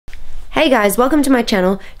Hey guys, welcome to my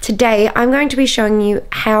channel. Today I'm going to be showing you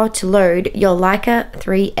how to load your Leica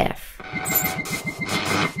 3F.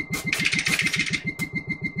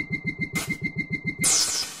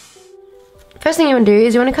 First thing you want to do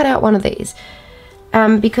is you want to cut out one of these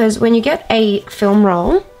because when you get a film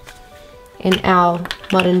roll in our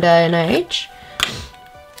modern day and age,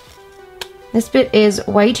 this bit is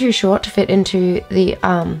way too short to fit into the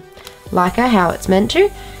Leica how it's meant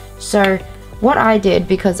to. So what I did,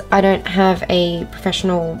 because I don't have a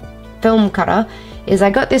professional film cutter, is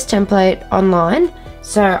I got this template online.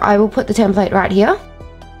 So I will put the template right here.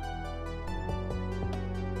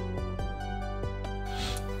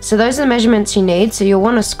 So those are the measurements you need. So you'll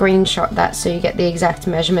want to screenshot that so you get the exact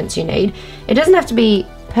measurements you need. It doesn't have to be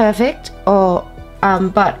perfect, or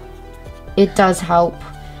but it does help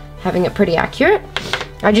having it pretty accurate.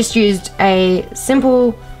 I just used a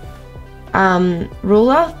simple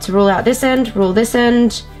ruler to rule out this end, rule this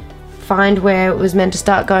end, find where it was meant to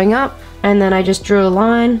start going up, and then I just drew a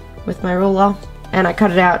line with my ruler and I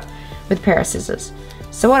cut it out with a pair of scissors.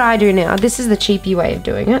 So what I do now, this is the cheapy way of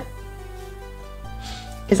doing it,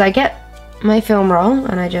 is I get my film roll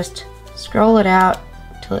and I just scroll it out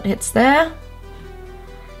till it hits there,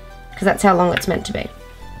 because that's how long it's meant to be.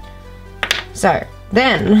 So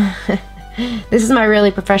then this is my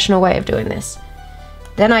really professional way of doing this.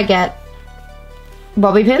 Then I get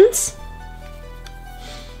bobby pins,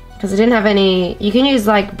 because I didn't have any. You can use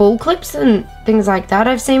like ball clips and things like that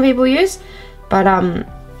I've seen people use, but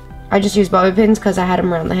I just use bobby pins because I had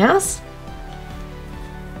them around the house.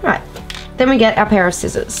 Right, then we get our pair of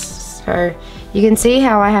scissors. So you can see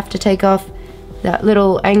how I have to take off that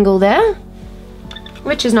little angle there,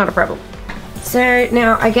 which is not a problem. So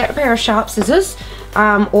now I get a pair of sharp scissors,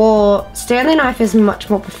 or Stanley knife is much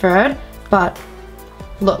more preferred, but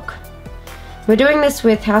look, we're doing this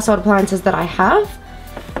with household appliances that I have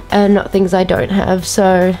and not things I don't have,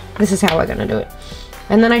 so this is how we're going to do it.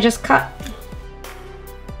 And then I just cut.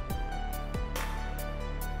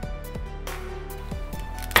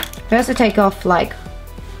 First I take off like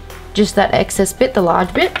just that excess bit, the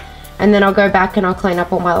large bit, and then I'll go back and I'll clean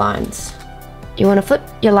up all my lines. You want to flip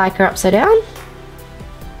your Leica upside down,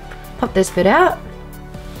 pop this bit out,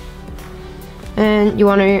 and you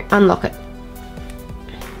want to unlock it.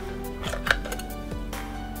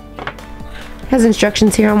 Has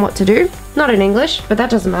instructions here on what to do, not in English, but that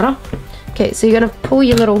doesn't matter. Okay, so you're gonna pull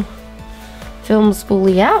your little film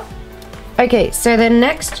spoolie out. Okay, so then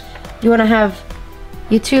next you wanna have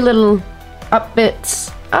your two little up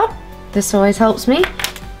bits up. This always helps me.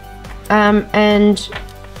 And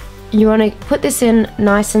you wanna put this in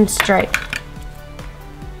nice and straight.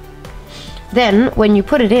 Then when you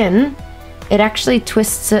put it in, it actually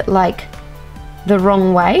twists it like the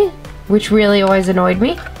wrong way, which really always annoyed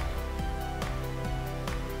me.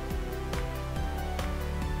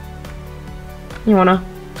 You wanna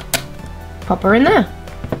pop her in there.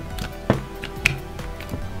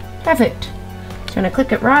 Perfect. Just gonna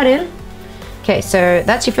click it right in. Okay, so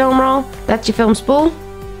that's your film roll, that's your film spool.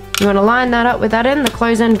 You wanna line that up with that end. The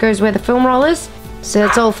close end goes where the film roll is, so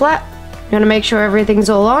it's all flat. You wanna make sure everything's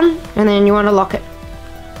all on, and then you wanna lock it.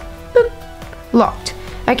 Boop. Locked.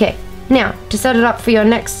 Okay, now to set it up for your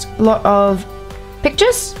next lot of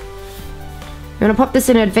pictures, you wanna pop this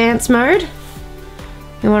in advanced mode.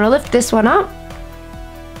 You wanna lift this one up,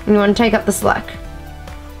 and you want to take up the slack.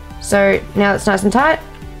 So now it's nice and tight,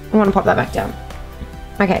 you want to pop that back down.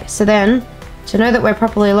 Okay, so then to know that we're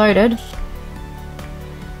properly loaded,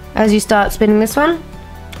 as you start spinning this one,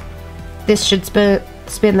 this should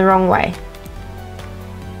spin the wrong way.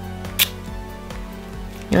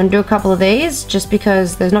 You want to do a couple of these just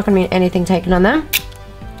because there's not going to be anything taken on them.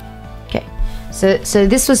 Okay, so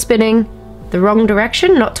this was spinning the wrong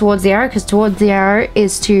direction, not towards the arrow, because towards the arrow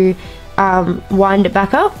is to wind it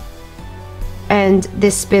back up, and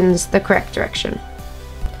this spins the correct direction.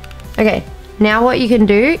 Okay, now what you can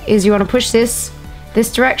do is you want to push this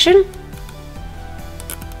direction,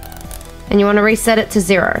 and you want to reset it to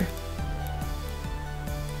 0.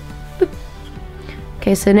 Boop.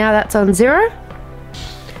 Okay, so now that's on 0.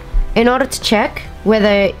 In order to check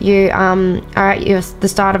whether you are at the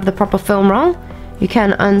start of the proper film roll, you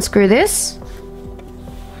can unscrew this.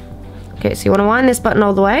 Okay, so you want to wind this button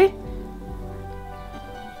all the way.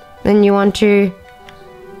 Then you want to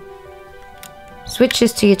switch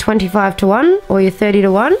this to your 25:1 or your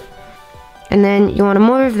 30:1, and then you want to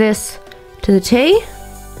move this to the T,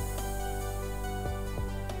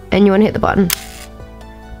 and you want to hit the button.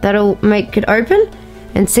 That'll make it open,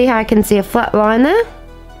 and see how I can see a flat line there?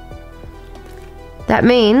 That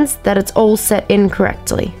means that it's all set in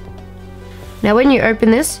correctly. Now when you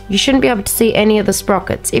open this, you shouldn't be able to see any of the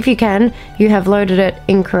sprockets. If you can, you have loaded it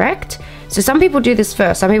incorrect. So some people do this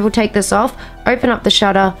first. Some people take this off, open up the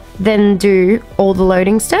shutter, then do all the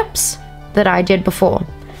loading steps that I did before.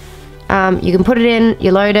 You can put it in,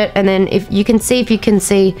 you load it, and then if you can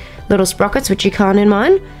see little sprockets, which you can't in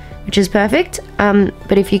mine, which is perfect.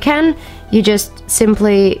 But if you can, you just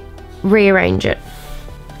simply rearrange it.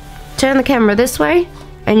 Turn the camera this way,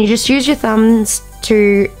 and you just use your thumbs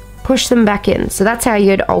to push them back in. So that's how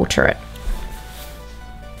you'd alter it.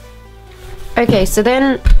 Okay, so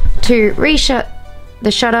then to reset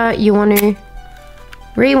the shutter, you want to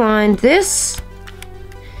rewind this.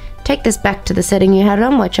 Take this back to the setting you had it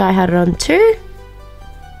on, which I had it on 2. There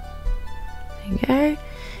you go.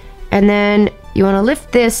 And then you want to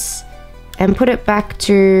lift this and put it back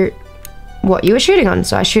to what you were shooting on.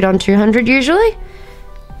 So I shoot on 200 usually.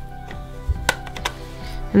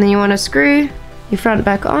 And then you want to screw your front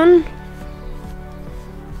back on.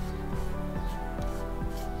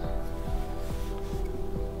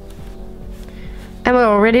 And we're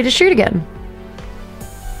all ready to shoot again.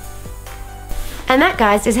 And that,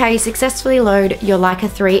 guys, is how you successfully load your Leica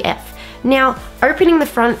 3F. Now, opening the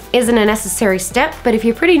front isn't a necessary step, but if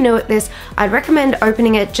you're pretty new at this, I'd recommend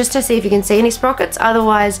opening it just to see if you can see any sprockets.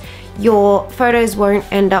 Otherwise, your photos won't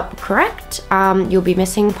end up correct. You'll be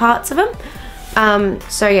missing parts of them.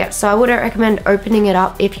 So yeah, so I would recommend opening it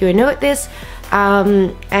up if you're new at this.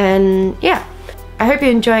 And yeah, I hope you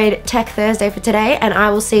enjoyed Tech Thursday for today, and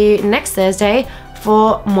I will see you next Thursday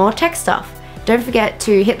for more tech stuff. Don't forget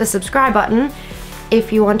to hit the subscribe button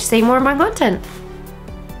if you want to see more of my content.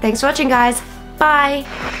 Thanks for watching, guys. Bye.